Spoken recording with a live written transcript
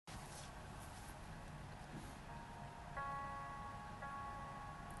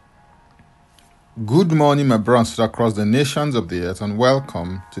Good morning, my brothers across the nations of the earth, and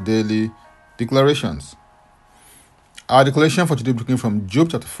welcome to Daily Declarations. Our declaration for today is taken from Job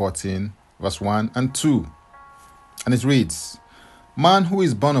chapter 14, verse 1 and 2. And it reads, Man who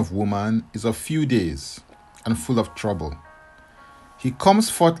is born of woman is of few days and full of trouble. He comes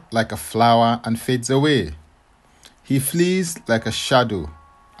forth like a flower and fades away. He flees like a shadow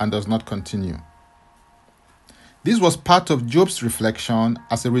and does not continue. This was part of Job's reflection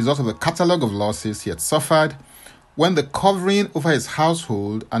as a result of the catalogue of losses he had suffered when the covering over his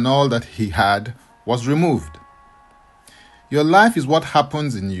household and all that he had was removed. Your life is what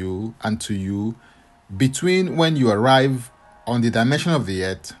happens in you and to you between when you arrive on the dimension of the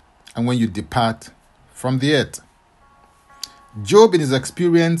earth and when you depart from the earth. Job, in his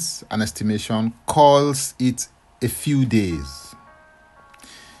experience and estimation, calls it a few days.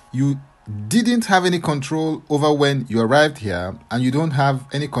 You didn't have any control over when you arrived here, and you don't have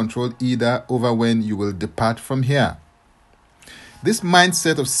any control either over when you will depart from here. This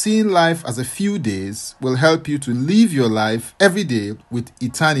mindset of seeing life as a few days will help you to live your life every day with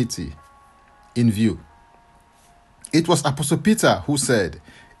eternity in view. It was Apostle Peter who said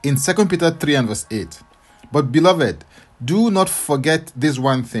in 2 Peter 3 and verse 8, But beloved, do not forget this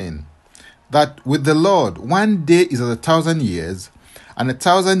one thing, that with the Lord 1 day is as 1,000 years, and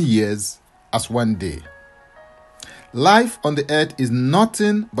 1,000 years as 1 day. Life on the earth is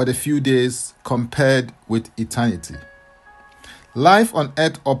nothing but a few days compared with eternity. Life on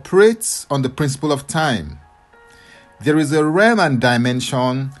earth operates on the principle of time. There is a realm and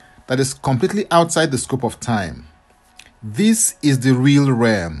dimension that is completely outside the scope of time. This is the real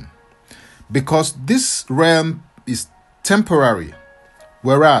realm, because this realm is temporary,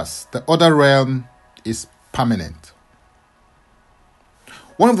 whereas the other realm is permanent.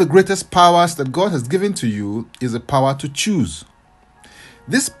 One of the greatest powers that God has given to you is the power to choose.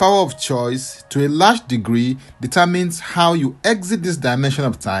 This power of choice, to a large degree, determines how you exit this dimension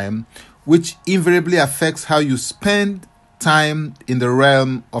of time, which invariably affects how you spend time in the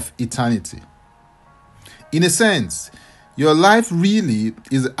realm of eternity. In a sense, your life really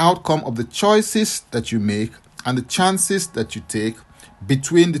is the outcome of the choices that you make and the chances that you take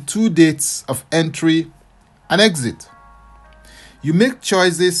between the two dates of entry and exit. You make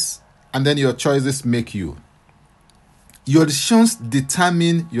choices, and then your choices make you. Your decisions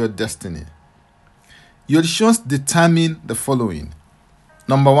determine your destiny. Your decisions determine the following.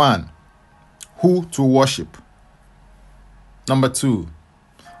 Number 1, who to worship. Number 2,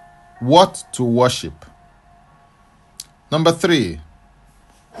 what to worship. Number 3,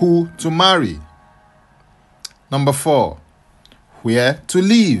 who to marry. Number 4, where to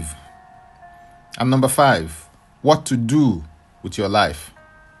live. And number 5, what to do with your life.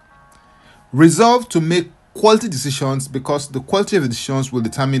 Resolve to make quality decisions, because the quality of the decisions will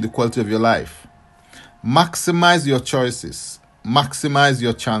determine the quality of your life. Maximize your choices. Maximize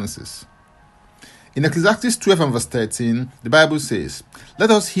your chances. In Ecclesiastes 12 and verse 13, the Bible says,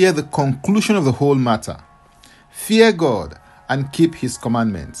 Let us hear the conclusion of the whole matter. Fear God and keep his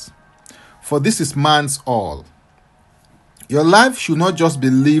commandments, for this is man's all. Your life should not just be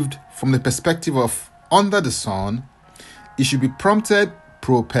lived from the perspective of under the sun. It should be prompted,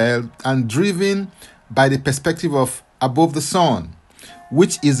 propelled, and driven by the perspective of above the sun,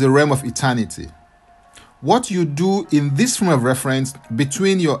 which is the realm of eternity. What you do in this frame of reference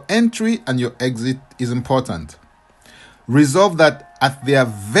between your entry and your exit is important. Resolve that at their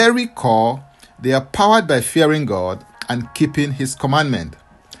very core, they are powered by fearing God and keeping his commandment,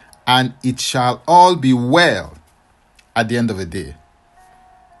 and it shall all be well at the end of the day.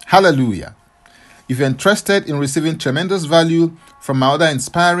 Hallelujah. If you're interested in receiving tremendous value from my other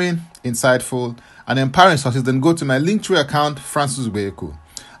inspiring, insightful, and empowering sources, then go to my Linktree account, Francis Ubeku.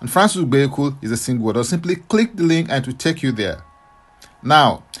 And Francis Ubeku is a single word. Or simply click the link and it will take you there.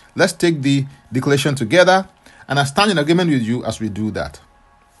 Now, let's take the declaration together, and I stand in agreement with you as we do that.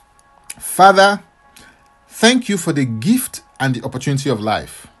 Father, thank you for the gift and the opportunity of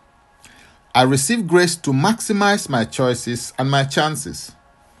life. I receive grace to maximize my choices and my chances.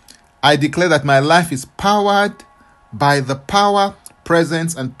 I declare that my life is powered by the power,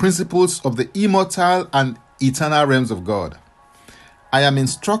 presence, and principles of the immortal and eternal realms of God. I am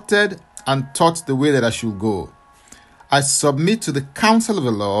instructed and taught the way that I should go. I submit to the counsel of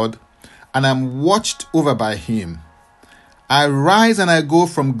the Lord and am watched over by him. I rise and I go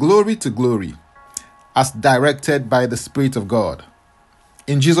from glory to glory as directed by the Spirit of God.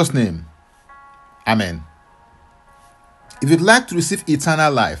 In Jesus' name, Amen. If you'd like to receive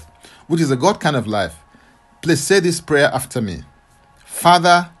eternal life, which is a God kind of life, please say this prayer after me.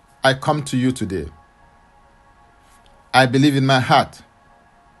 Father, I come to you today. I believe in my heart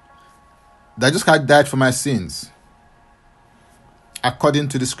that Jesus Christ died for my sins according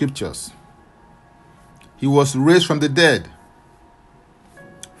to the scriptures. He was raised from the dead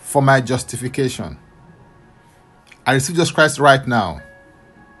for my justification. I receive Jesus Christ right now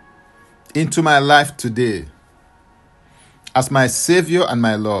into my life today as my Savior and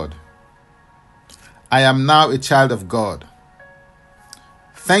my Lord. I am now a child of God.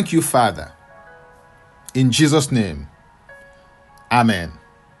 Thank you, Father. In Jesus' name, amen.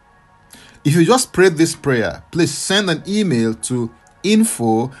 If you just prayed this prayer, please send an email to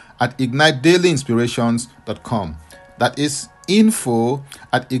info@ignitedailyinspirations.com. That is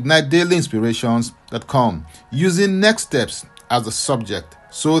info@ignitedailyinspirations.com, using next steps as the subject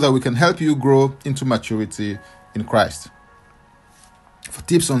so that we can help you grow into maturity in Christ. For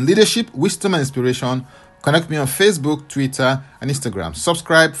tips on leadership, wisdom, and inspiration, connect me on Facebook, Twitter, and Instagram.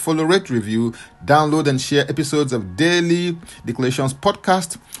 Subscribe, follow, rate, review, download, and share episodes of Daily Declarations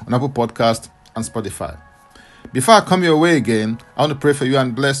podcast on Apple Podcast and Spotify. Before I come your way again, I want to pray for you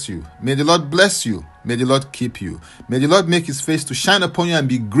and bless you. May the Lord bless you. May the Lord keep you. May the Lord make his face to shine upon you and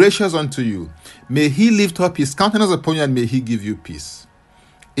be gracious unto you. May he lift up his countenance upon you and may he give you peace.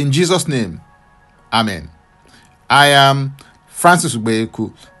 In Jesus' name, amen. I am Francis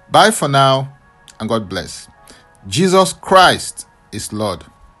Ubeyeku. Bye for now, and God bless. Jesus Christ is Lord.